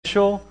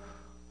potential.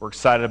 We're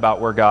excited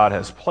about where God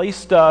has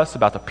placed us,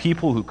 about the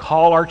people who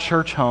call our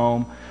church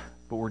home,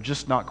 but we're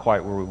just not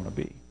quite where we want to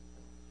be.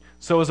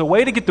 So as a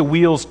way to get the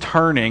wheels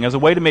turning, as a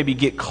way to maybe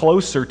get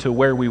closer to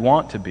where we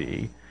want to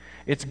be,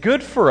 it's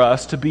good for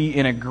us to be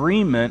in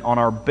agreement on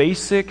our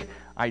basic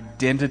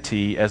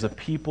identity as a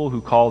people who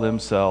call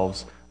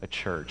themselves a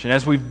church. And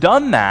as we've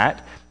done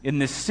that in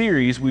this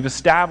series, we've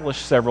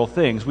established several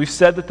things. We've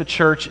said that the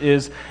church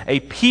is a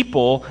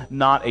people,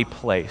 not a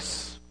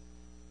place.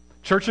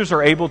 Churches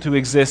are able to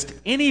exist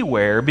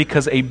anywhere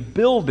because a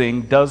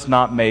building does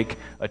not make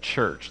a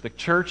church. The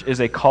church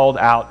is a called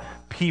out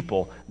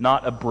people,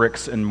 not a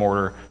bricks and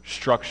mortar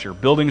structure.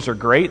 Buildings are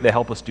great. They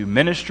help us do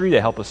ministry.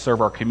 They help us serve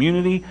our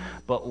community.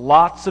 But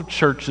lots of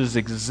churches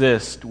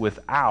exist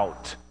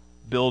without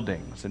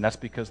buildings. And that's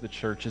because the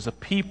church is a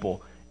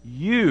people.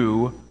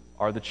 You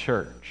are the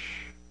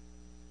church.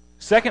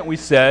 Second, we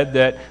said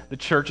that the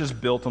church is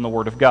built on the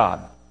Word of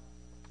God.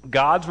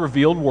 God's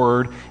revealed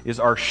Word is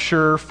our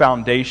sure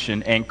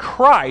foundation, and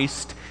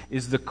Christ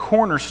is the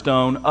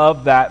cornerstone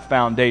of that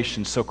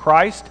foundation. So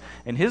Christ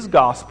and His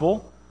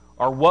gospel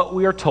are what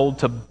we are told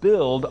to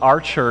build our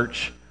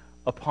church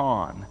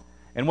upon.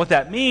 And what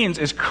that means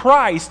is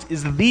Christ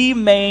is the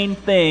main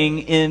thing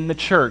in the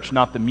church,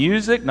 not the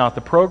music, not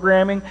the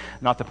programming,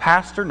 not the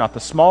pastor, not the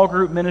small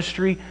group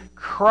ministry.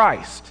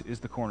 Christ is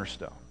the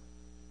cornerstone.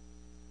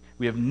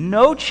 We have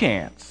no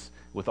chance,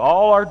 with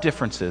all our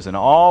differences and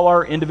all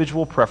our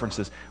individual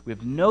preferences, we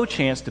have no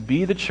chance to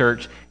be the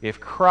church if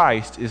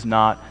Christ is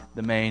not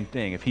the main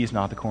thing, if He's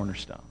not the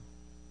cornerstone.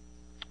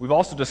 We've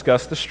also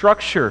discussed the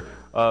structure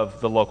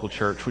of the local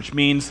church, which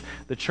means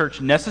the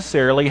church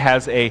necessarily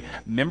has a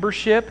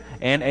membership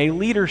and a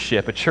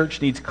leadership. A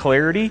church needs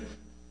clarity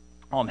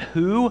on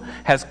who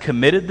has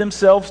committed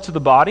themselves to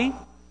the body,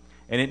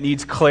 and it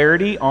needs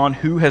clarity on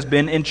who has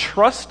been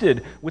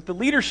entrusted with the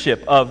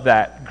leadership of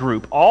that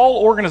group.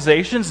 All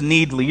organizations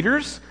need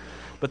leaders,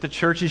 but the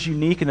church is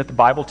unique in that the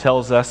Bible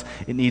tells us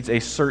it needs a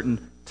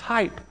certain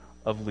type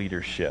of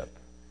leadership.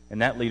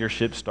 And that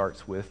leadership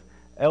starts with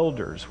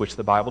elders, which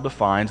the Bible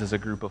defines as a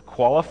group of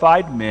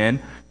qualified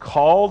men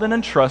called and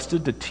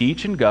entrusted to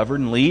teach and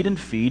govern, lead and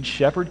feed,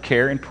 shepherd,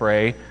 care, and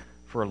pray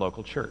for a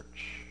local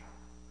church.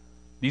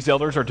 These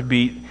elders are to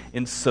be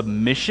in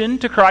submission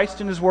to Christ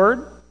and His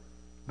Word.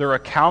 They're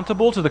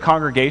accountable to the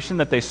congregation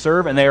that they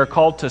serve, and they are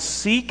called to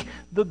seek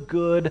the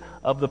good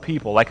of the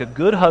people. Like a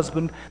good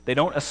husband, they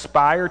don't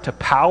aspire to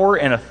power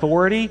and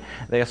authority.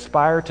 They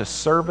aspire to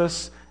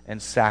service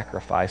and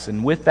sacrifice.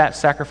 And with that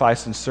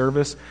sacrifice and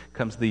service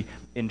comes the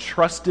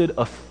entrusted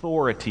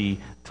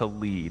authority to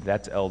lead.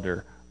 That's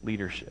elder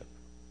leadership.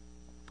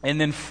 And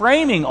then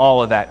framing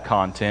all of that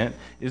content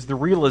is the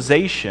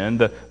realization,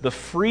 the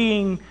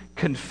freeing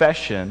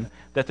confession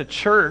that the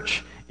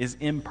church is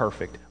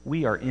imperfect.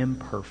 We are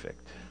imperfect.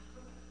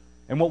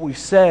 And what we've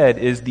said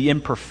is the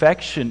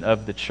imperfection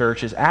of the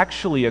church is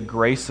actually a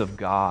grace of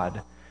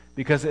God,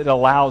 because it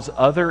allows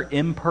other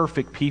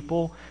imperfect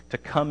people to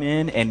come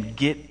in and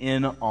get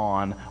in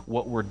on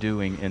what we're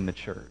doing in the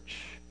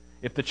church.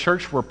 If the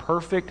church were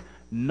perfect,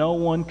 no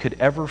one could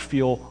ever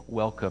feel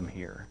welcome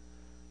here.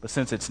 But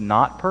since it's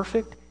not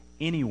perfect,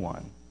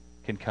 anyone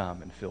can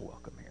come and feel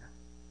welcome here.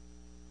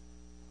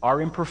 Our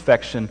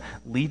imperfection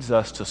leads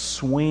us to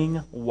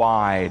swing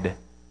wide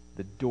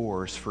the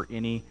doors for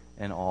any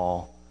and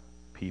all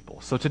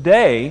people. So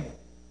today,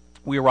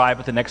 we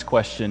arrive at the next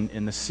question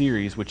in the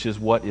series, which is,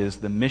 what is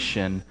the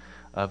mission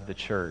of the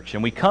church?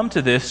 And we come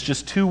to this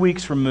just 2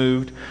 weeks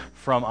removed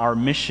from our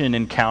Mission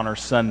Encounter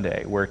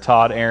Sunday, where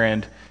Todd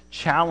Arend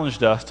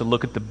challenged us to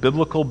look at the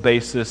biblical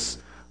basis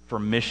for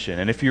mission.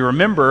 And if you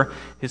remember,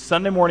 his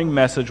Sunday morning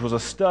message was a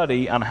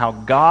study on how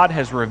God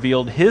has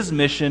revealed His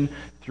mission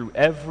through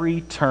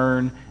every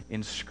turn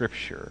in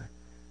Scripture.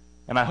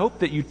 And I hope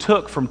that you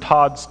took from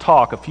Todd's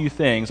talk a few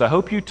things. I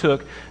hope you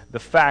took the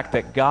fact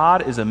that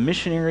God is a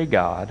missionary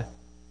God,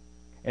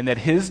 and that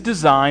His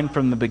design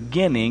from the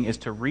beginning is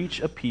to reach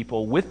a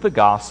people with the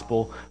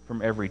gospel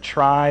from every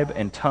tribe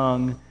and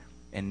tongue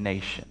and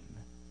nation.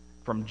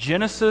 From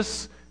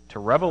Genesis to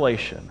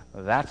Revelation,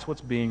 that's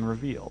what's being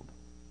revealed.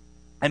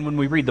 And when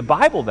we read the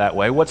Bible that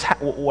way,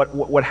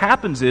 what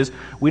happens is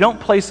we don't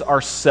place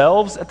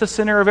ourselves at the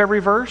center of every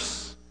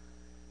verse.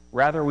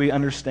 Rather, we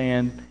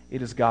understand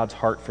it is God's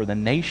heart for the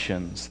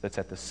nations that's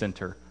at the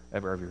center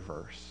of every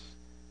verse.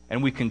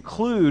 And we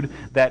conclude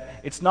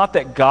that it's not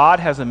that God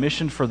has a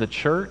mission for the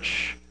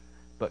church,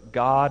 but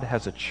God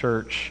has a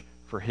church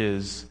for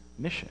His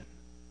mission.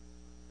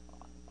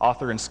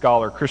 Author and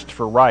scholar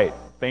Christopher Wright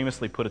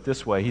famously put it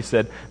this way. He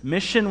said,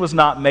 "Mission was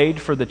not made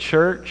for the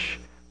church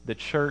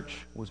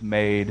was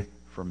made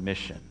for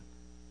mission."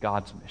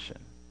 God's mission.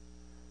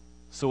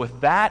 So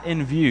with that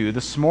in view,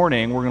 this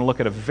morning we're going to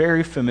look at a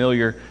very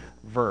familiar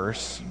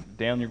verse.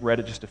 Daniel read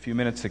it just a few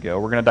minutes ago.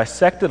 We're going to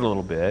dissect it a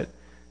little bit.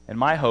 And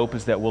my hope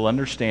is that we'll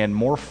understand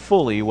more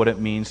fully what it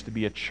means to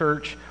be a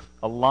church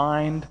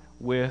aligned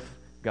with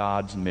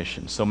God's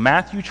mission. So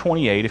Matthew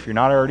 28, if you're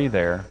not already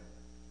there,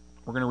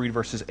 we're going to read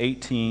verses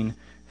 18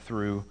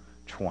 through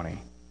 20.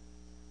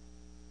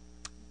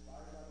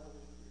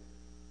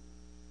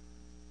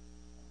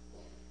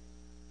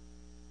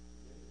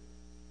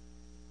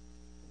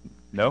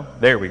 No?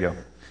 There we go.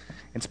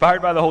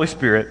 Inspired by the Holy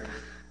Spirit,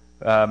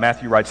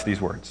 Matthew writes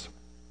these words.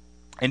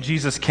 And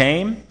Jesus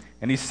came,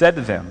 and he said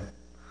to them,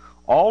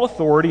 all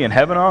authority in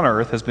heaven and on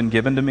earth has been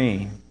given to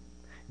me.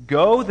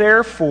 Go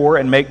therefore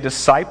and make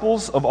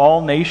disciples of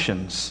all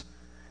nations,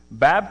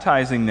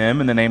 baptizing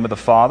them in the name of the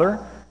Father,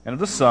 and of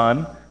the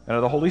Son, and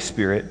of the Holy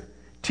Spirit,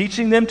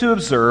 teaching them to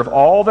observe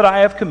all that I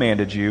have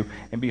commanded you,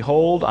 and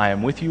behold, I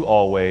am with you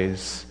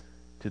always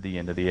to the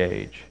end of the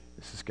age.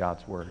 This is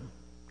God's Word.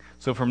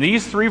 So from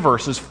these 3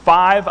 verses,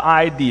 5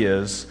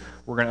 ideas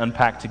we're going to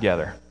unpack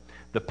together.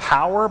 The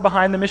power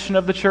behind the mission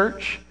of the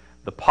church,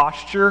 the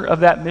posture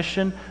of that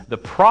mission, the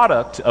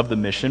product of the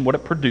mission, what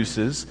it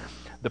produces,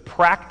 the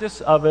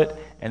practice of it,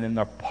 and then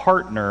our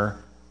partner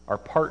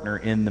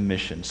in the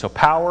mission. So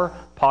power,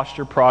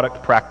 posture,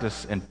 product,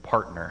 practice, and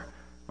partner.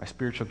 My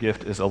spiritual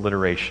gift is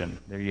alliteration.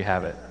 There you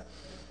have it.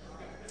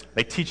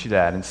 They teach you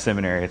that in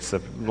seminary. It's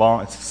a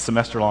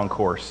semester-long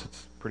course.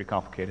 It's pretty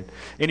complicated.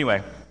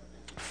 Anyway,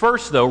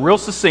 first though, real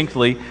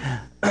succinctly,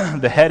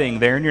 the heading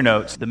there in your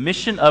notes, the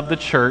mission of the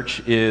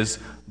church is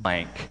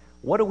blank.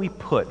 What do we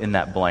put in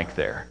that blank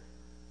there?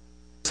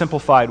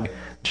 Simplified,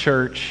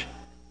 church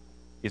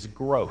is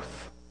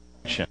growth.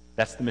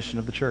 That's the mission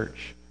of the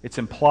church. It's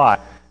implied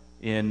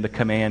in the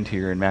command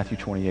here in Matthew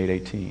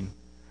 28:18.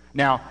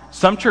 Now,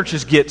 some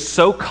churches get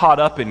so caught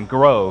up in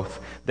growth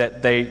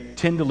that they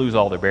tend to lose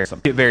all their bearings.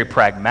 They get very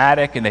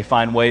pragmatic, and they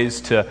find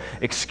ways to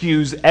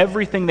excuse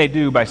everything they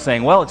do by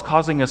saying, well, it's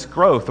causing us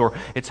growth, or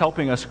it's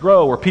helping us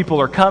grow, or people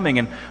are coming.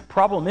 And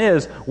problem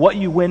is, what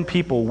you win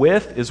people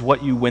with is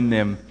what you win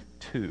them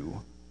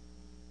to.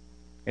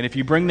 And if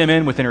you bring them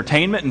in with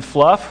entertainment and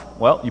fluff,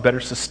 well, you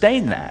better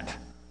sustain that.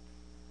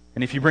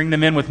 And if you bring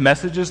them in with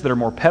messages that are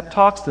more pep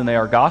talks than they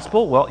are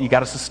gospel, well, you got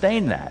to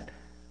sustain that.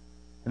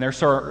 And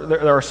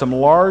there are some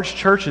large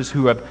churches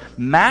who have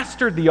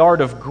mastered the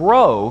art of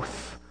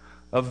growth,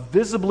 of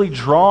visibly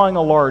drawing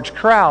a large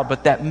crowd,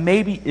 but that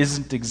maybe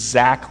isn't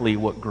exactly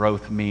what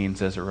growth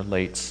means as it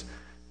relates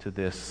to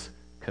this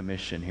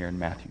commission here in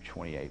Matthew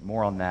 28.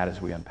 More on that as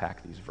we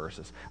unpack these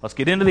verses. Let's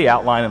get into the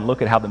outline and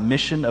look at how the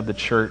mission of the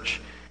church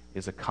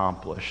is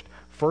accomplished.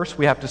 First,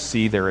 we have to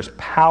see there is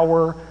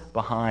power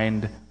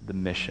behind the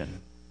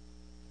mission.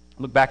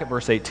 Look back at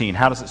verse 18.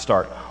 How does it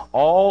start?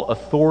 All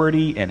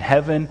authority in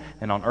heaven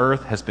and on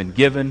earth has been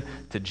given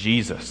to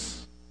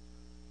Jesus.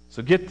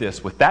 So get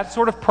this, with that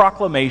sort of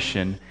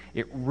proclamation,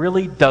 it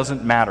really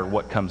doesn't matter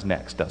what comes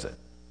next, does it?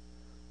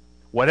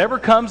 Whatever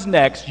comes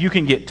next, you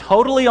can get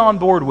totally on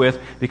board with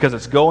because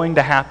it's going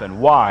to happen.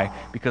 Why?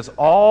 Because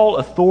all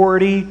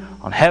authority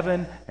on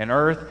heaven and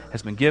earth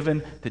has been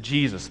given to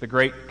Jesus. The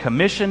Great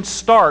Commission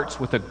starts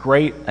with a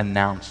great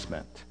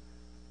announcement.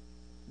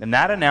 And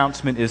that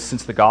announcement is,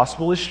 since the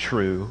gospel is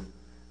true,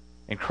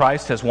 and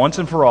Christ has once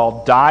and for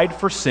all died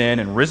for sin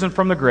and risen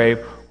from the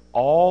grave,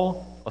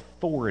 all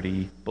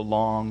authority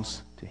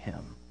belongs to Him.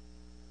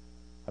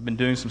 I've been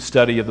doing some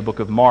study of the book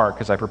of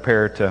Mark as I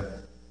prepare to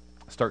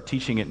start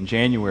teaching it in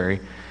January.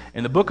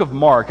 In the book of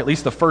Mark, at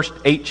least the first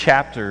 8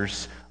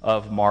 chapters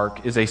of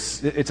Mark, it's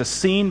a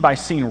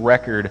scene-by-scene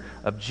record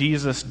of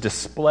Jesus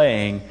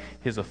displaying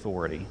His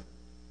authority.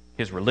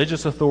 His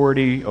religious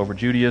authority over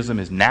Judaism,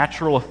 His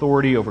natural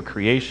authority over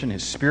creation,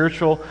 His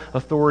spiritual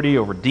authority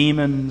over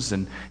demons,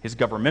 and His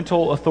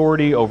governmental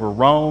authority over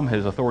Rome,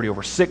 His authority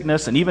over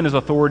sickness, and even His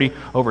authority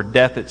over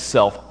death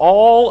itself.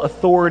 All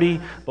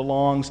authority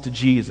belongs to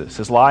Jesus.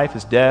 His life,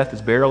 His death,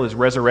 His burial, His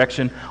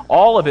resurrection,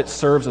 all of it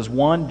serves as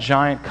one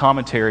giant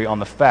commentary on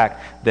the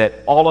fact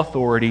that all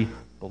authority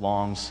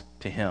belongs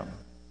to Him.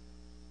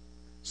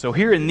 So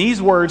here in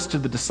these words to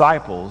the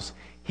disciples,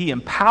 He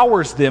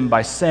empowers them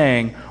by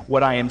saying,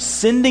 what I am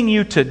sending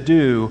you to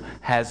do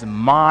has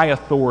my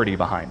authority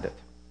behind it.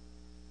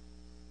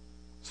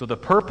 So the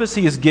purpose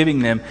He is giving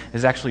them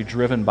is actually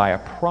driven by a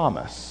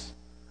promise,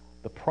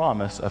 the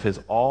promise of His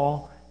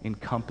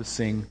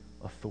all-encompassing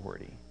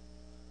authority.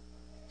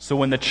 So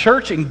when the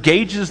church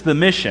engages the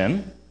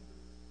mission,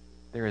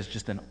 there is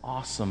just an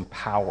awesome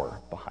power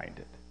behind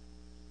it.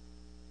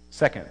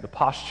 Second, the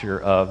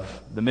posture of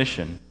the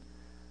mission.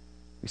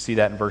 We see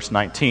that in verse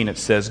 19. It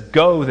says,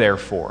 go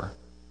therefore.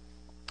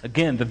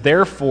 Again, the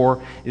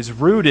therefore is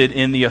rooted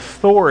in the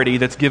authority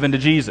that's given to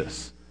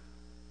Jesus.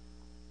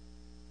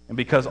 And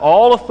because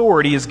all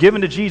authority is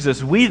given to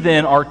Jesus, we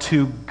then are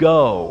to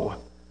go.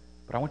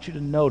 But I want you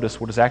to notice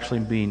what is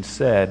actually being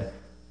said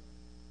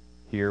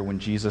here when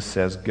Jesus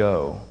says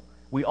go.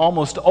 We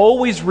almost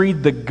always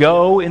read the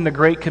go in the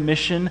Great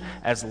Commission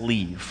as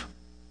leave.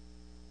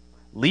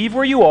 Leave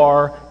where you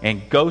are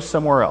and go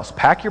somewhere else.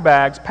 Pack your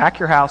bags, pack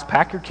your house,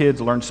 pack your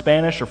kids, learn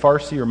Spanish or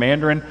Farsi or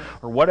Mandarin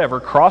or whatever,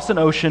 cross an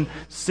ocean,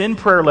 send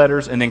prayer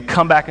letters, and then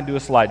come back and do a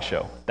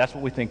slideshow. That's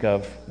what we think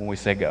of when we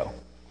say go.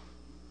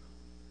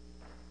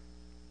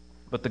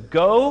 But the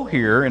go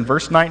here in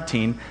verse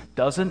 19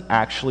 doesn't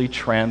actually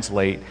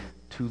translate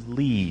to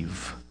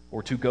leave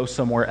or to go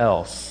somewhere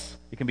else.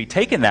 It can be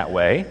taken that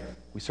way.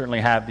 We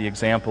certainly have the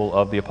example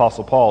of the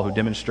Apostle Paul, who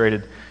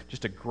demonstrated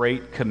just a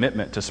great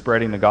commitment to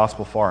spreading the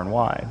gospel far and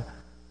wide.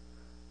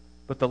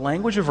 But the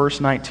language of verse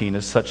 19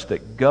 is such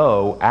that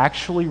go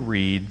actually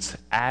reads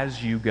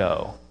as you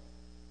go.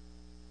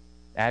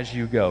 As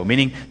you go.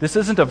 Meaning, this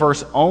isn't a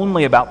verse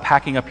only about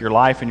packing up your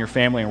life and your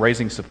family and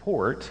raising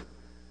support.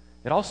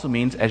 It also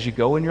means as you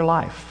go in your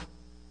life,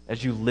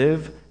 as you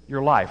live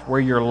your life.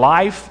 Where your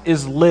life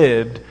is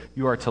lived,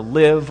 you are to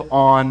live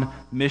on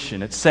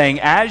mission. It's saying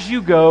as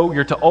you go,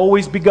 you're to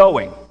always be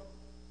going.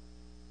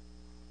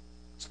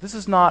 So this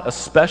is not a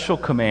special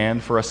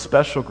command for a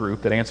special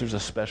group that answers a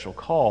special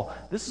call.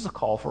 This is a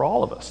call for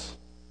all of us.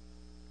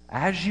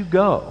 As you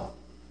go,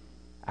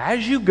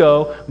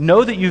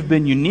 know that you've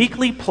been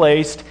uniquely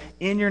placed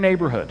in your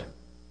neighborhood,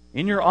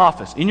 in your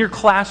office, in your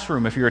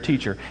classroom if you're a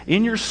teacher,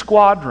 in your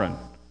squadron,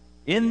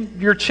 in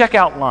your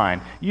checkout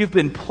line. You've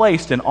been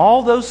placed in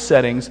all those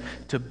settings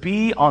to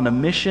be on a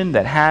mission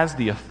that has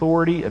the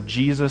authority of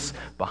Jesus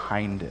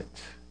behind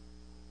it.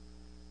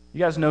 You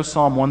guys know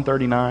Psalm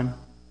 139?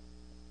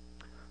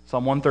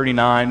 Psalm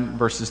 139,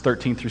 verses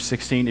 13 through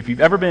 16. If you've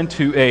ever been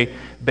to a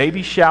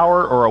baby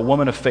shower or a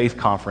Woman of Faith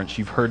conference,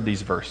 you've heard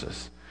these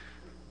verses.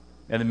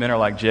 And the men are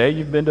like, Jay,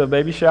 you've been to a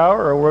baby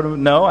shower? Or what?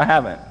 No, I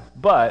haven't.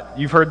 But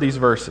you've heard these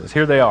verses.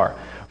 Here they are.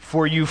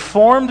 For you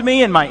formed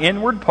me in my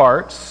inward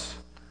parts.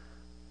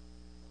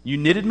 You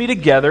knitted me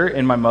together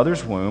in my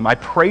mother's womb. I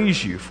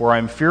praise you, for I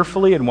am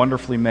fearfully and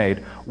wonderfully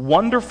made.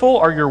 Wonderful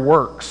are your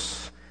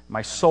works.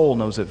 My soul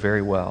knows it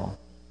very well.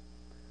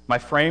 My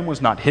frame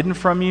was not hidden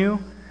from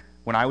you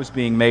when I was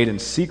being made in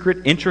secret,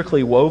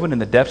 intricately woven in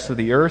the depths of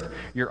the earth.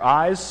 Your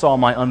eyes saw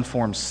my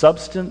unformed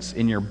substance.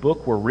 In your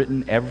book were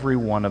written every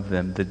one of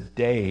them, the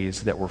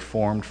days that were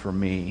formed for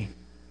me,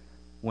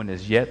 when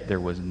as yet there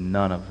was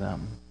none of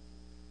them.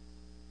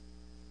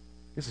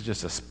 This is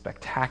just a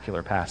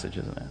spectacular passage,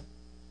 isn't it?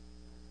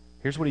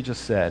 Here's what he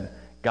just said.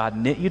 God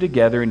knit you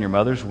together in your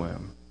mother's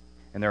womb.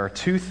 And there are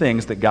two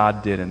things that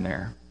God did in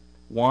there.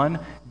 One,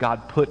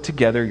 God put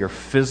together your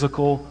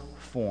physical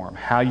form,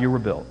 how you were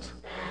built.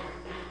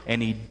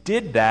 And he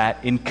did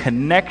that in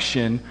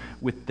connection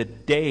with the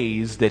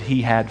days that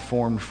he had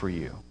formed for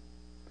you.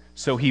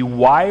 So he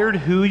wired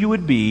who you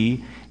would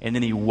be, and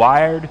then he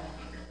wired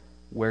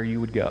where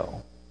you would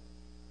go.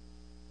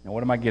 Now,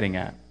 what am I getting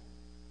at?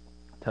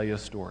 I'll tell you a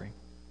story.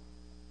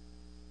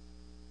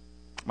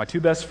 My two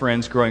best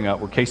friends growing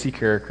up were Casey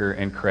Carricker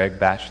and Craig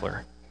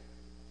Batchelor.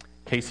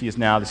 Casey is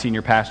now the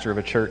senior pastor of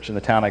a church in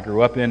the town I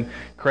grew up in.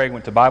 Craig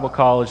went to Bible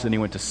college, then he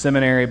went to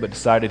seminary, but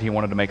decided he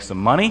wanted to make some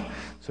money.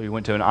 So he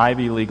went to an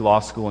Ivy League law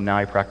school, and now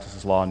he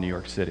practices law in New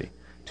York City.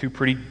 Two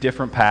pretty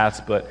different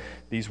paths, but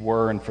these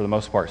were, and for the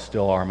most part,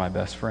 still are my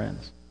best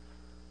friends.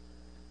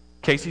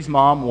 Casey's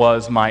mom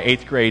was my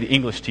 8th grade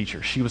English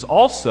teacher. She was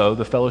also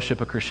the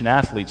Fellowship of Christian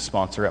Athletes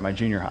sponsor at my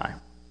junior high.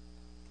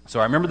 So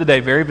I remember the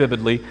day very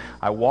vividly.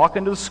 I walk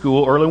into the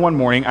school early one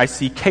morning. I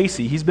see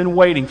Casey. He's been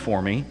waiting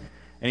for me.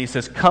 And he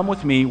says, come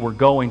with me, we're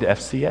going to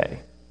FCA.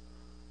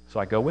 So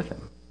I go with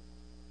him.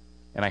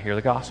 And I hear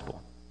the gospel.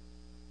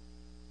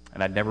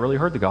 And I'd never really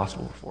heard the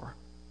gospel before.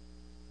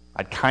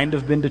 I'd kind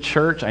of been to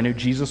church. I knew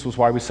Jesus was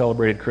why we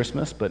celebrated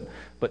Christmas, but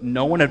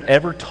no one had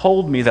ever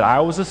told me that I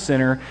was a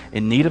sinner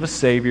in need of a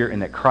Savior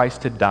and that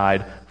Christ had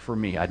died for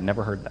me. I'd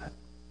never heard that.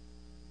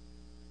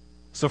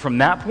 So from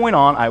that point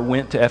on, I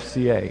went to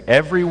FCA.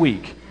 Every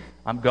week,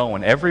 I'm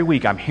going. Every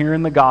week, I'm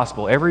hearing the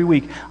gospel. Every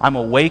week, I'm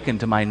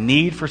awakened to my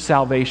need for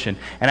salvation.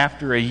 And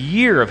after a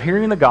year of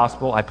hearing the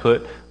gospel, I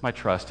put my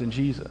trust in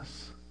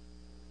Jesus.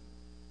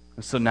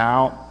 And so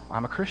now,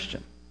 I'm a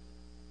Christian.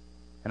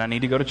 And I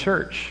need to go to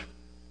church.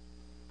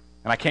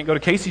 And I can't go to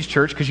Casey's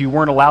church because you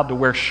weren't allowed to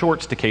wear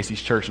shorts to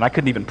Casey's church. And I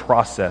couldn't even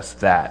process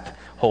that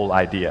whole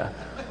idea.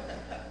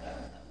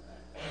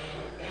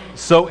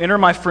 So enter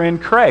my friend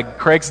Craig.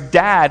 Craig's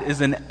dad is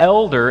an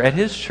elder at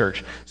his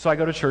church. So I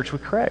go to church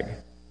with Craig.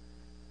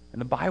 And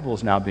the Bible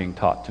is now being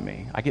taught to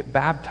me. I get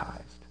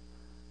baptized.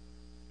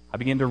 I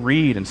begin to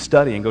read and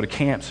study and go to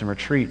camps and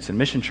retreats and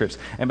mission trips.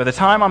 And by the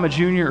time I'm a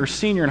junior or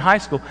senior in high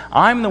school,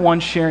 I'm the one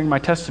sharing my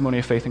testimony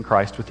of faith in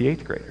Christ with the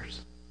 8th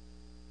graders.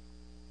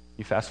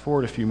 You fast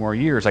forward a few more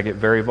years, I get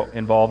very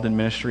involved in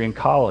ministry in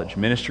college.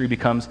 Ministry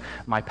becomes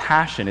my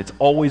passion. It's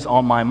always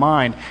on my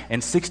mind.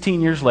 And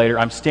 16 years later,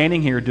 I'm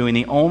standing here doing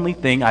the only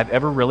thing I've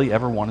ever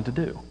wanted to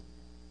do.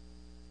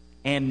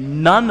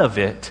 And none of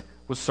it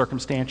was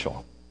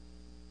circumstantial.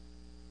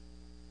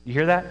 You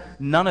hear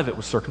that? None of it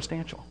was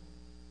circumstantial.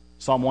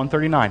 Psalm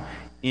 139,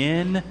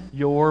 in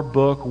your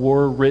book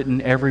were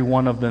written every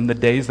one of them, the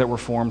days that were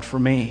formed for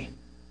me.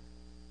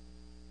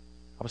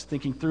 As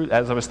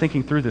I was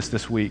thinking through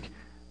this week,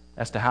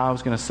 as to how I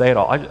was going to say it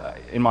all.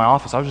 In my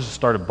office, I just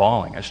started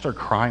bawling. I just started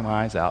crying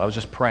my eyes out. I was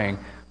just praying,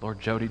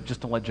 Lord, Jody,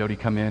 just don't let Jody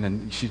come in,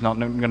 and she's not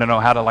going to know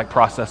how to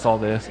process all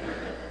this.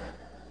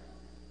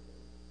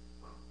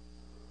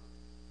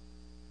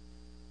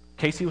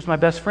 Casey was my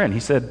best friend.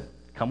 He said,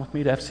 come with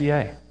me to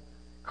FCA.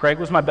 Craig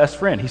was my best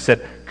friend. He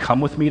said, come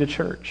with me to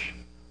church.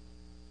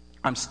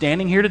 I'm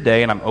standing here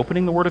today and I'm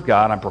opening the Word of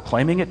God. I'm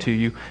proclaiming it to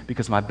you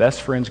because my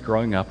best friends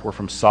growing up were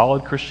from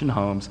solid Christian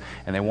homes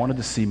and they wanted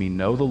to see me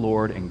know the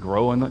Lord and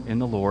grow in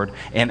the Lord.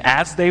 And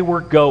as they were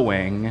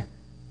going,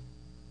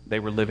 they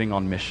were living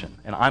on mission.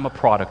 And I'm a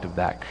product of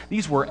that.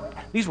 These were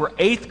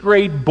 8th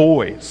grade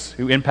boys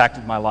who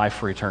impacted my life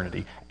for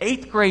eternity.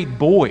 8th grade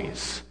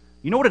boys.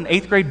 You know what an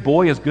 8th grade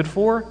boy is good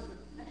for?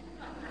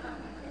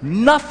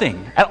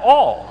 Nothing at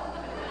all.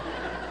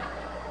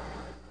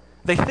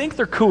 They think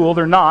they're cool,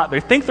 they're not.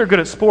 They think they're good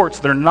at sports,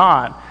 they're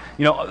not.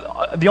 You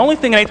know, the only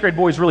thing an 8th grade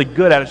boy is really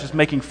good at is just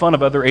making fun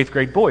of other 8th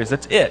grade boys.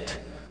 That's it.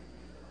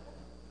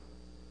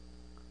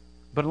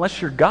 But unless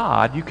you're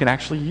God, you can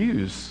actually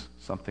use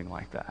something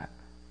like that.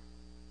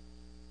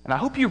 And I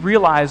hope you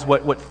realize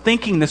what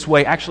thinking this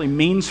way actually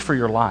means for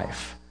your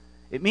life.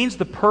 It means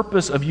the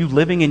purpose of you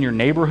living in your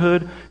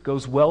neighborhood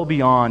goes well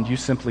beyond you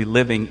simply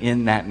living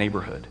in that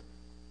neighborhood.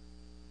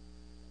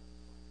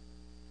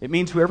 It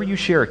means whoever you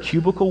share a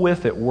cubicle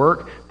with at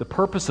work, the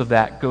purpose of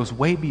that goes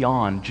way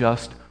beyond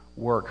just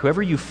work.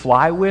 Whoever you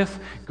fly with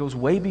goes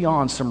way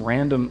beyond some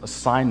random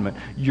assignment.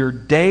 Your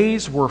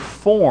days were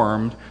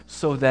formed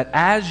so that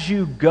as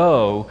you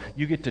go,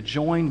 you get to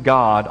join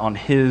God on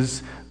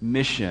His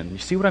mission. You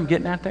see what I'm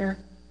getting at there?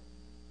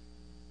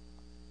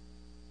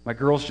 My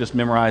girls just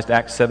memorized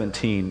Acts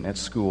 17 at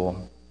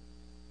school.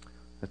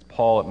 That's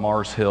Paul at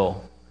Mars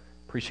Hill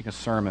preaching a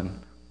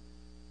sermon.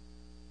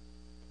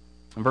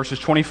 And verses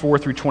 24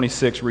 through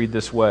 26 read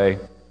this way.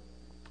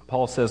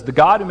 Paul says, "The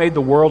God who made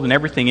the world and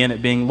everything in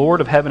it, being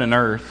Lord of heaven and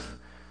earth,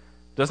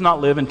 does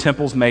not live in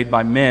temples made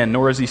by men,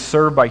 nor is He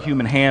served by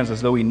human hands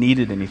as though He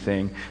needed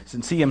anything,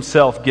 since He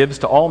Himself gives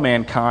to all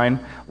mankind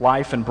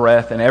life and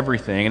breath and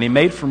everything. And He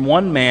made from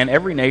one man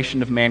every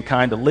nation of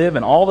mankind to live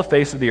in all the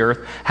face of the earth,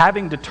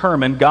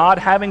 God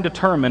having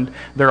determined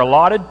their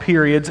allotted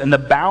periods and the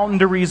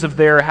boundaries of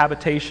their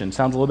habitation."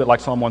 Sounds a little bit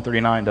like Psalm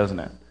 139, doesn't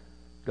it?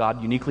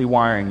 God uniquely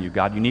wiring you,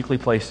 God uniquely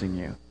placing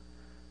you.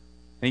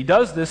 And He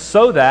does this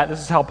so that, this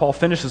is how Paul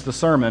finishes the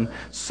sermon,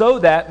 so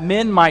that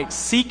men might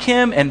seek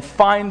Him and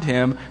find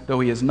Him, though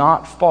He is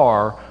not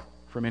far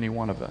from any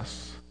one of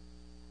us.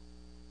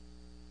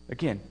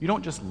 Again, you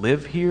don't just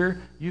live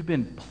here, you've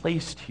been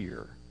placed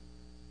here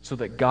so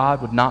that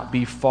God would not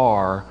be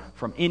far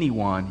from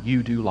anyone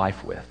you do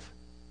life with.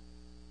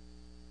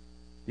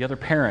 The other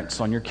parents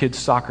on your kids'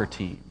 soccer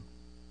team.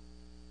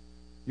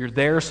 You're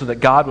there so that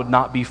God would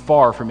not be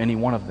far from any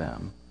one of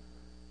them.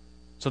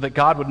 So that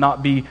God would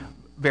not be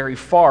very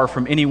far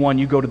from anyone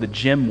you go to the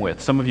gym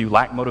with. Some of you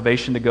lack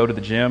motivation to go to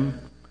the gym.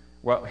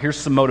 Well, here's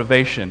some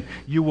motivation.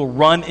 You will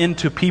run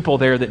into people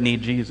there that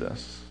need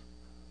Jesus.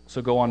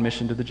 So go on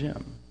mission to the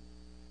gym.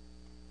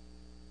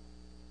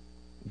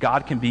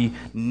 God can be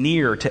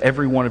near to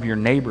every one of your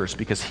neighbors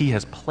because He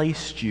has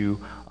placed you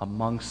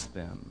amongst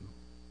them.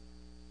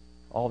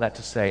 All that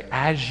to say,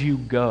 as you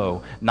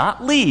go,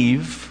 not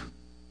leave,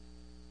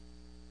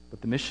 but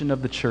the mission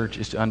of the church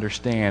is to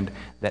understand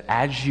that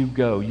as you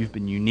go, you've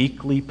been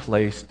uniquely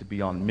placed to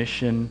be on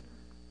mission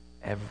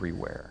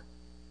everywhere.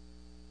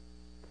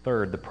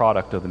 Third, the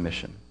product of the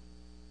mission.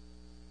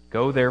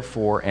 Go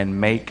therefore and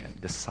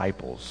make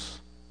disciples,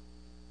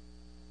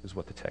 is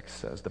what the text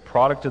says. The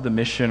product of the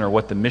mission, or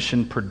what the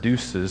mission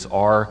produces,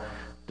 are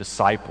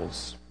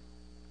disciples.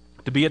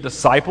 To be a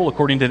disciple,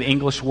 according to the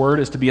English word,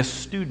 is to be a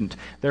student.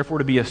 Therefore,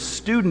 to be a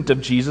student of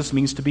Jesus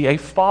means to be a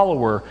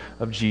follower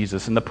of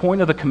Jesus. And the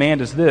point of the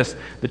command is this: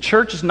 the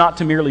church is not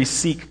to merely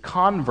seek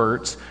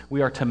converts,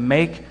 we are to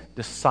make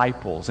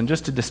disciples. And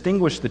just to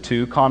distinguish the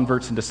two,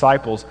 converts and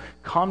disciples,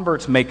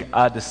 converts make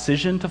a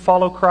decision to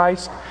follow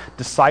Christ,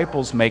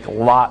 disciples make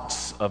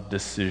lots of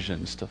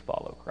decisions to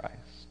follow Christ.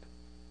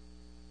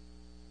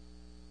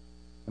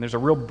 And there's a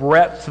real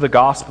breadth to the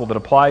gospel that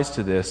applies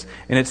to this,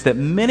 and it's that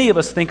many of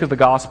us think of the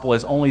gospel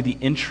as only the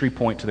entry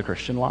point to the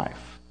Christian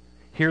life.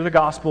 Hear the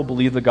gospel,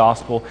 believe the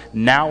gospel,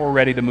 now we're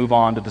ready to move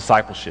on to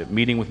discipleship,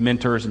 meeting with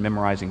mentors and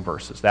memorizing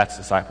verses. That's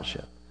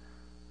discipleship.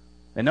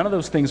 And none of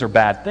those things are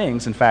bad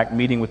things. In fact,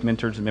 meeting with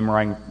mentors and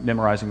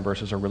memorizing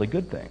verses are really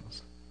good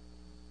things.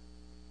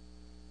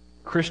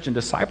 Christian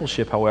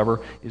discipleship, however,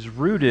 is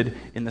rooted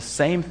in the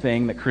same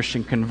thing that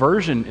Christian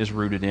conversion is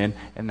rooted in,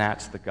 and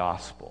that's the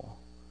gospel.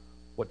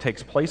 What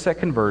takes place at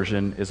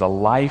conversion is a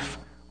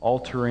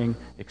life-altering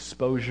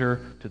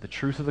exposure to the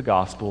truth of the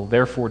gospel.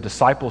 Therefore,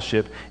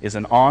 discipleship is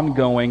an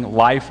ongoing,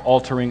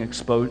 life-altering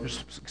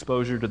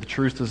exposure to the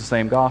truth of the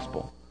same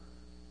gospel.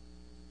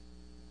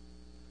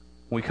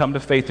 When we come to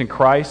faith in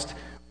Christ,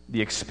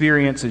 the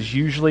experience is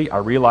usually, I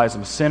realize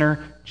I'm a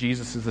sinner,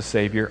 Jesus is the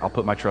Savior, I'll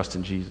put my trust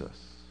in Jesus.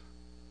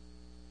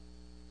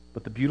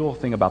 But the beautiful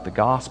thing about the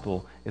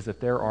gospel is that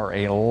there are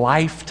a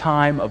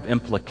lifetime of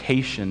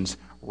implications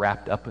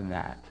wrapped up in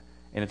that.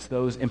 And it's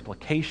those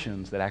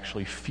implications that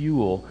actually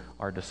fuel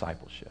our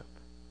discipleship.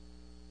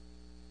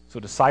 So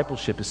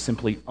discipleship is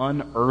simply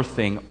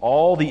unearthing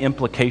all the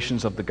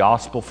implications of the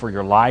gospel for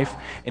your life,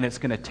 and it's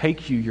going to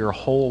take you your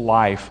whole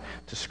life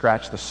to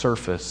scratch the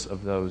surface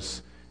of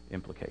those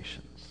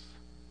implications.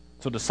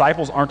 So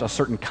disciples aren't a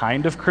certain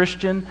kind of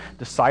Christian.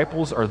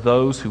 Disciples are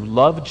those who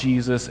love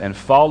Jesus and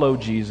follow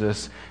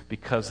Jesus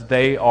because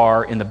they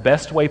are, in the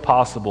best way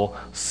possible,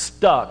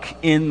 stuck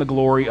in the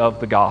glory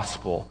of the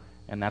gospel.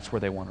 And that's where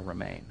they want to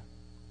remain.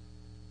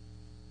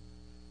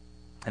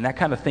 And that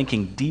kind of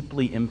thinking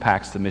deeply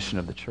impacts the mission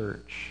of the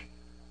church.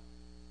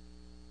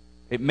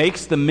 It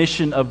makes the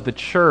mission of the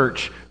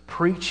church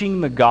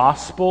preaching the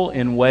gospel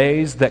in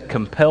ways that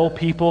compel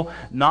people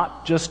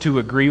not just to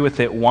agree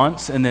with it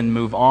once and then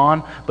move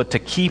on, but to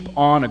keep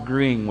on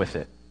agreeing with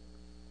it.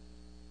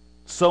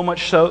 So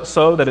much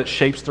so that it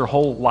shapes their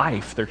whole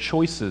life, their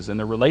choices and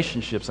their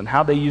relationships and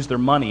how they use their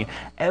money,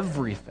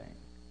 everything.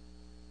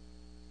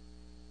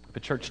 If a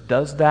church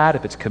does that,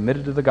 if it's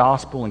committed to the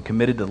gospel and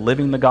committed to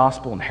living the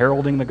gospel and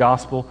heralding the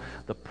gospel,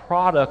 the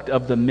product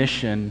of the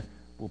mission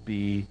will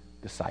be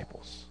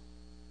disciples.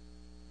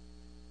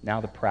 Now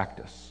the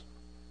practice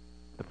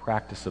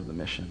of the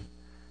mission.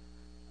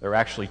 There are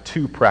actually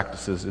two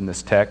practices in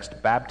this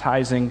text,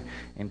 baptizing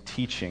and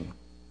teaching.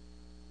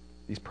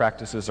 These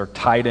practices are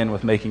tied in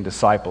with making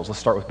disciples. Let's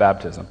start with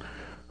baptism.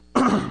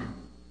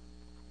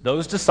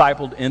 Those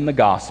discipled in the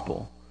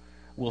gospel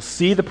will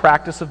see the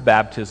practice of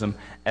baptism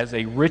as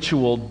a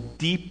ritual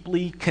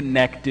deeply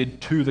connected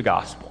to the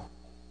gospel.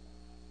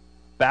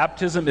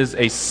 Baptism is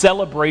a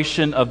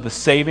celebration of the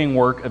saving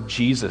work of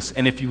Jesus.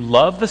 And if you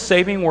love the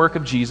saving work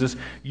of Jesus,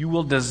 you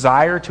will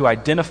desire to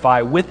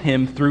identify with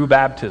him through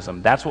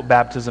baptism. That's what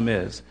baptism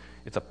is.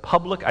 It's a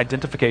public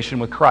identification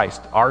with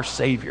Christ, our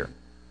Savior.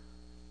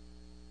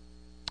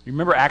 You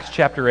remember Acts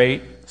chapter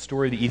 8, the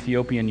story of the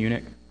Ethiopian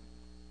eunuch?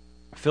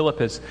 Philip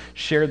has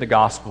shared the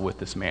gospel with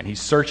this man. He's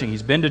searching.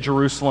 He's been to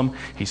Jerusalem.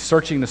 He's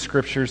searching the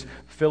scriptures.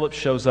 Philip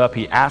shows up.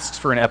 He asks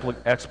for an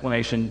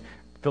explanation.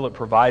 Philip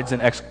provides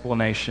an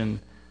explanation.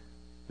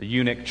 The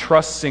eunuch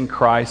trusts in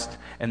Christ.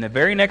 And the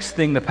very next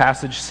thing the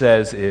passage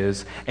says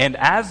is, and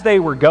as they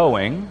were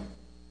going,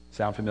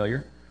 sound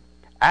familiar?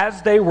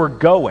 As they were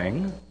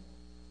going,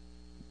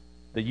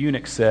 the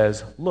eunuch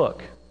says,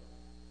 look,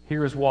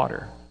 here is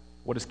water.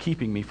 What is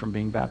keeping me from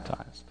being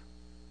baptized?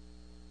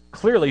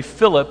 Clearly,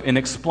 Philip, in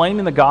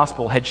explaining the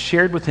gospel, had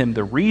shared with him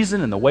the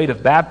reason and the weight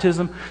of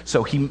baptism,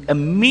 so he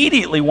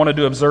immediately wanted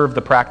to observe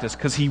the practice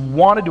because he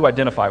wanted to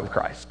identify with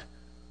Christ.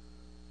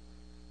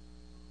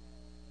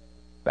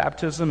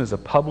 Baptism is a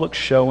public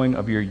showing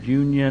of your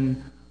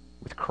union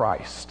with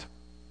Christ.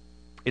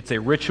 It's a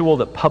ritual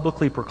that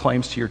publicly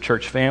proclaims to your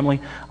church family,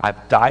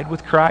 I've died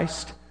with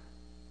Christ,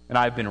 and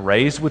I've been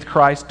raised with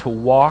Christ to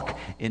walk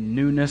in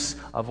newness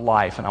of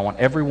life, and I want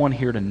everyone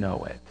here to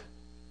know it.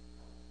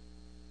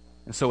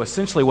 And so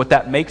essentially what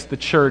that makes the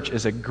church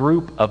is a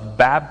group of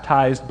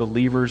baptized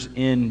believers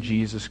in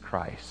Jesus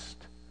Christ.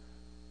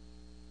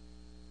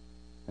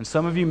 And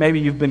some of you, maybe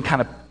you've been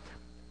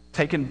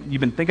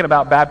thinking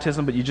about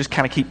baptism, but you just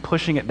kind of keep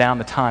pushing it down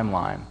the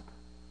timeline.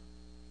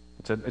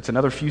 It's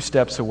another few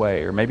steps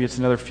away, or maybe it's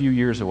another few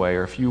years away,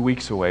 or a few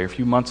weeks away, or a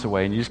few months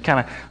away, and you just kind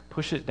of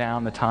push it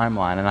down the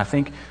timeline. And I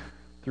think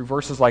through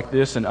verses like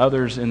this and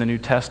others in the New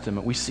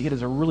Testament, we see it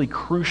as a really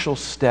crucial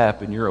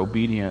step in your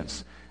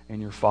obedience and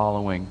your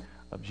following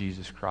of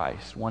Jesus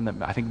Christ. One that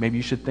I think maybe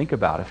you should think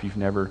about if you've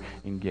never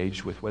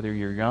engaged with, whether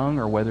you're young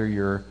or whether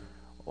you're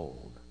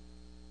old.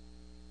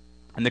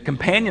 And the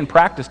companion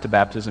practice to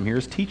baptism here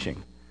is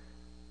teaching.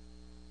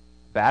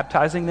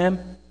 Baptizing them,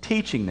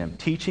 teaching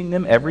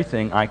them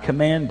everything I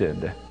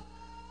commanded.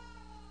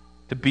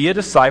 To be a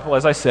disciple,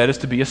 as I said, is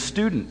to be a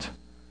student.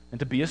 And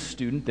to be a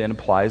student then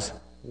implies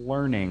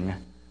learning.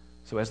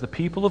 So as the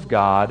people of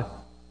God,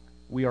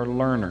 we are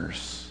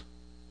learners.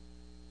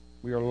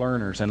 We are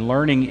learners, and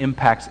learning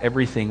impacts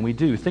everything we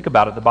do. Think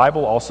about it. The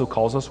Bible also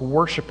calls us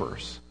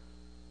worshipers.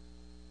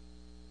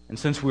 And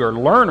since we are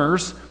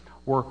learners,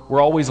 we're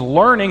always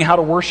learning how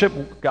to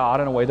worship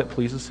God in a way that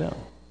pleases him.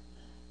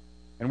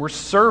 And we're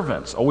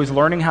servants, always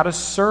learning how to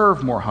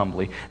serve more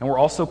humbly. And we're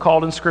also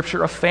called in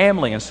Scripture a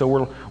family, and so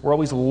we're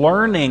always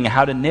learning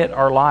how to knit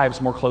our lives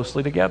more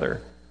closely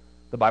together.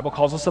 The Bible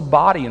calls us a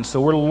body, and so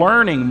we're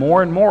learning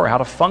more and more how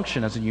to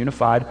function as a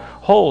unified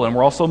whole. And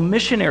we're also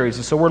missionaries,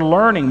 and so we're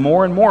learning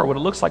more and more what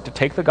it looks like to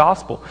take the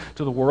gospel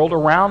to the world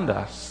around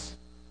us.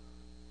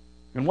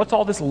 And what's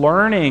all this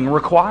learning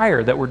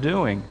require that we're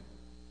doing?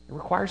 It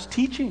requires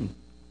teaching.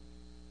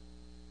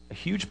 A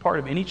huge part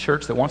of any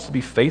church that wants to be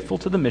faithful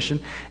to the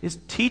mission is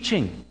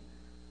teaching.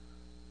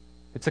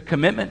 It's a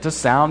commitment to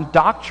sound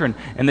doctrine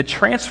and the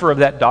transfer of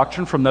that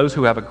doctrine from those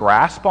who have a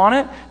grasp on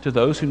it to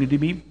those who need to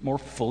be more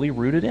fully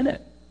rooted in it.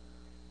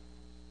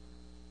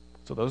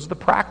 So those are the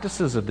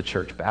practices of the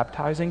church,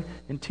 baptizing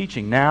and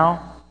teaching.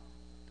 Now,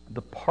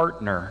 the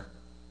partner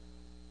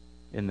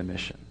in the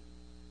mission.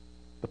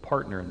 The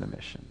partner in the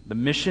mission. The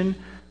mission,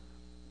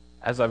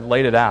 as I've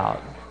laid it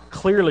out,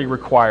 clearly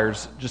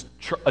requires just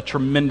a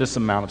tremendous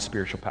amount of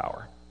spiritual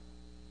power.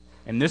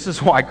 And this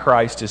is why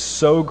Christ is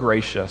so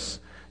gracious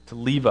to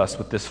leave us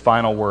with this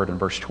final word in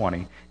verse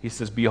 20. He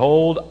says,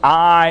 behold,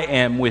 I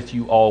am with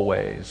you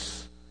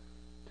always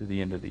to the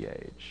end of the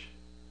age.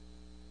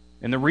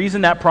 And the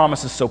reason that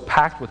promise is so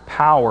packed with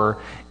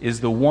power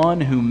is the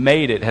one who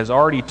made it has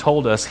already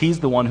told us he's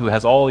the one who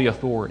has all the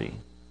authority.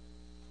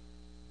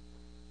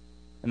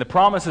 And the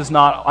promise is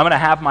not, I'm going to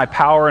have my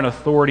power and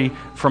authority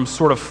from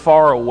sort of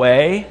far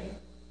away,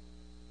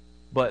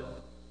 but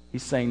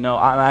he's saying, no,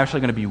 I'm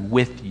actually going to be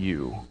with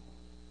you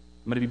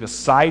I'm going to be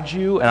beside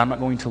you, and I'm not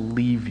going to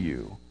leave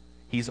you.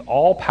 He's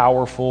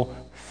all-powerful,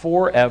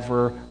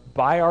 forever,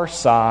 by our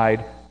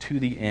side, to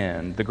the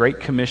end. The Great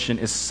Commission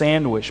is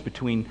sandwiched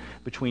between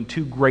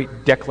two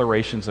great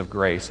declarations of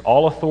grace.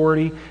 All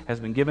authority has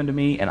been given to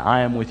me, and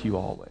I am with you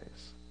always.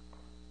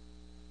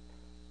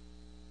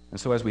 And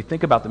so as we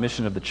think about the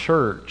mission of the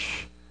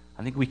church,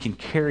 I think we can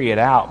carry it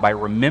out by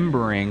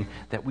remembering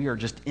that we are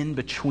just in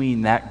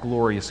between that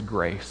glorious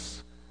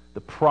grace.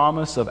 The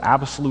promise of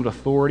absolute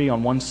authority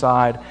on one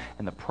side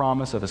and the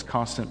promise of his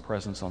constant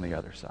presence on the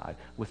other side.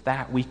 With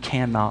that, we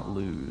cannot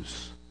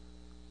lose.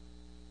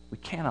 We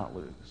cannot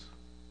lose.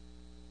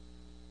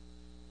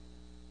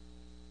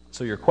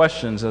 So your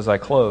questions as I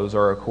close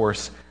are, of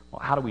course, well,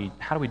 how do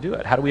we do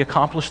it? How do we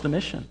accomplish the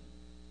mission?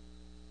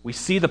 We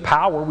see the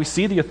power, we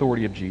see the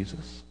authority of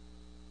Jesus.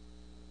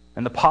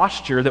 And the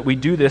posture that we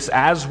do this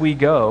as we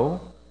go,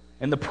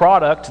 and the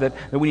product that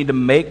we need to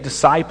make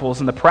disciples,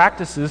 and the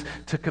practices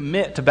to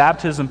commit to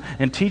baptism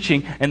and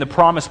teaching, and the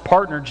promised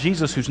partner,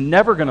 Jesus, who's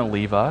never going to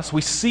leave us.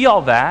 We see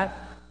all that.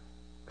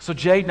 So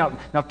Jay,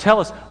 now tell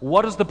us,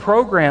 what does the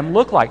program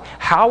look like?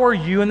 How are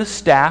you and the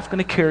staff going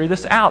to carry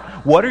this out?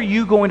 What are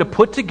you going to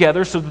put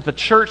together so that the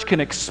church can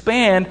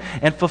expand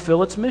and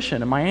fulfill its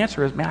mission? And my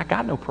answer is, man, I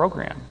got no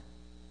program.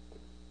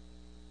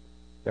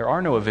 There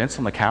are no events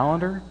on the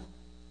calendar.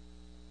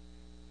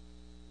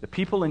 The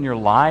people in your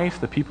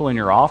life, the people in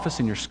your office,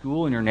 in your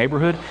school, in your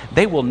neighborhood,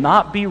 they will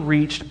not be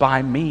reached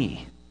by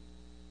me.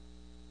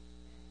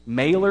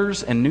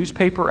 Mailers and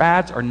newspaper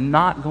ads are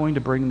not going to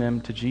bring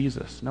them to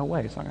Jesus. No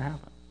way, it's not going to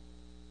happen.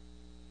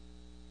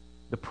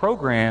 The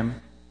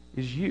program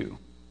is you.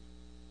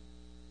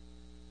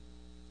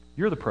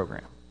 You're the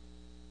program.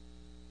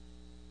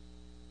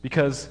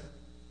 Because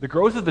the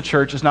growth of the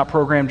church is not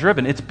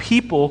program-driven, it's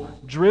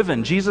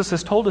people-driven. Jesus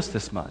has told us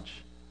this much.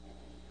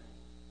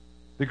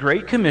 The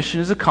Great Commission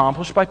is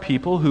accomplished by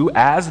people who,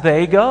 as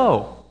they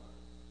go,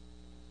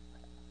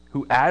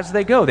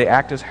 they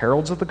act as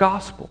heralds of the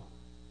gospel.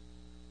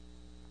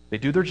 They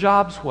do their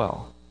jobs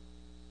well.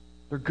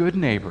 They're good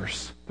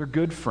neighbors. They're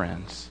good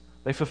friends.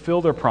 They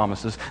fulfill their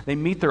promises. They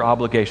meet their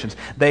obligations.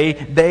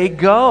 They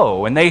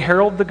go and they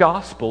herald the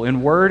gospel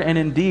in word and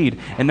in deed.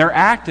 And they're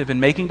active in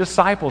making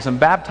disciples and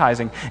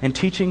baptizing and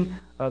teaching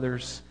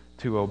others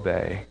to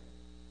obey.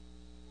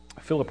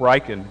 Philip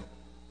Ryken,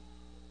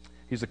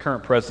 he's the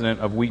current president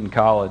of Wheaton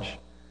College.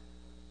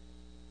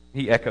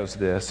 He echoes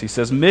this. He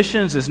says,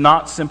 missions is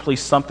not simply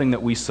something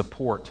that we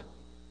support.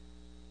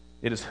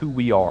 It is who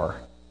we are.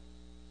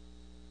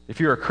 If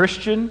you're a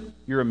Christian,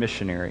 you're a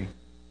missionary.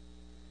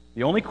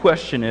 The only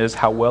question is,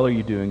 how well are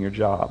you doing your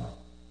job?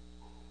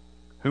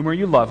 Whom are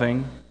you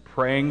loving,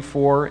 praying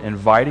for,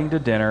 inviting to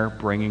dinner,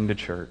 bringing to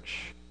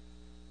church?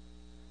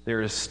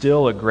 There is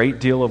still a great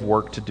deal of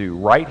work to do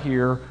right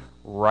here,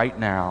 right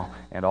now,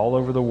 and all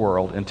over the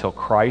world until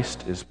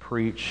Christ is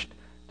preached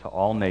to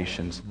all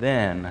nations.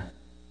 Then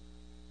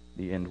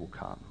the end will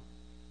come.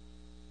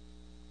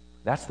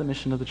 That's the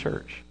mission of the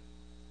church.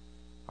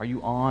 Are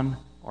you on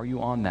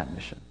that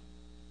mission?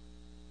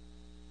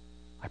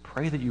 I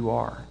pray that you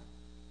are.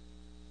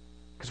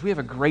 Because we have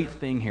a great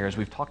thing here as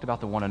we've talked about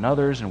the one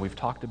another's, and we've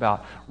talked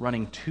about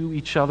running to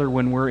each other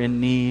when we're in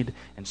need,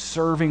 and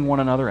serving one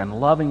another, and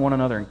loving one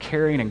another, and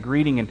caring and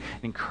greeting and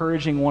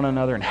encouraging one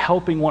another, and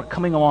helping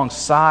coming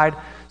alongside,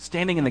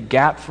 standing in the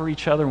gap for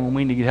each other when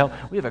we need help.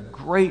 We have a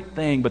great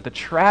thing, but the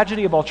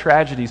tragedy of all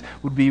tragedies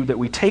would be that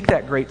we take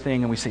that great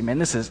thing and we say, man,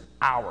 this is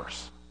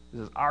ours.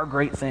 This is our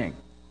great thing.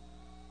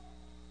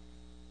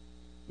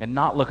 And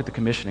not look at the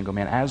commission and go,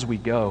 man, as we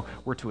go,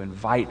 we're to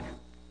invite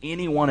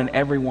anyone and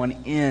everyone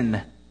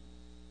in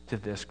to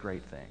this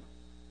great thing.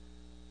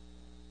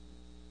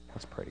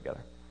 Let's pray together.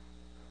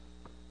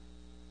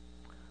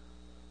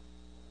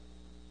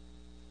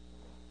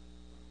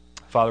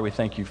 Father, we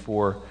thank you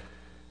for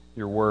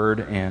your word,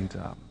 and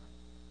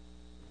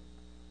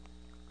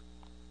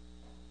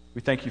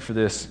we thank you for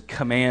this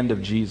command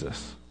of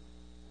Jesus.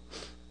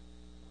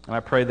 And I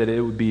pray that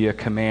it would be a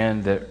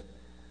command that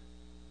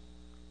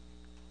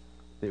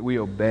we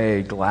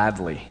obey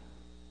gladly.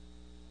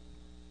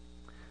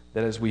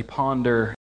 That as we ponder